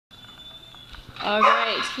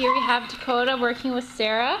Alright, here we have Dakota working with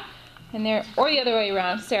Sarah. And they're, or the other way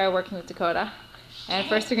around, Sarah working with Dakota. And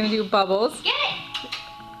first they're going to do bubbles. Get it!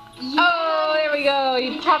 Yes. Oh, there we go.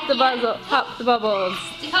 You pop the bubbles.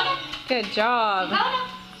 Dakota. Good job. Dakota.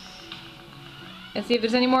 Let's see if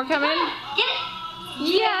there's any more coming. Get it!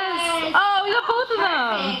 Yes! Oh, we got both of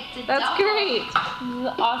them. Perfect. That's great. This is an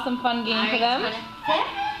awesome fun game for them.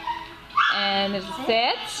 And there's a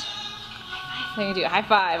sit. They can do a high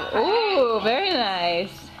five. Ooh, very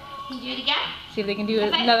nice. Can you do it again? See if they can do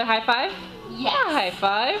another high five. Yes. Yeah, high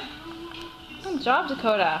five. Good job,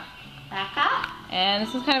 Dakota. Back up. And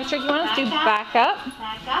this is kind of a tricky one. Let's do back up.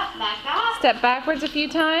 Back up. Back up. Step backwards a few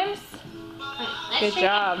times. Good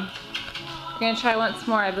job. We're going to try once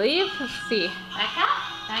more, I believe. Let's see. Back up.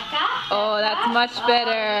 Back up. Oh, that's much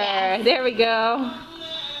better. Yes. There we go.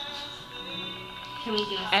 Can we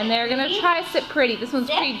do a And they're going to try sit pretty. This one's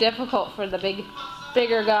pretty difficult for the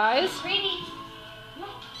bigger guys. Pretty.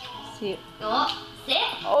 Let's see. Go up. Sit.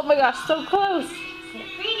 Oh my gosh, so close. Sit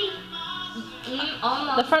pretty.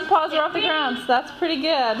 Almost. The front paws are off the ground, so that's pretty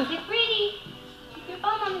good. Sit pretty. Keep your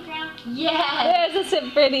bum on the ground. Yes. There's a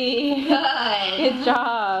sit pretty. Good. Good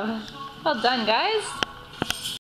job. Well done, guys.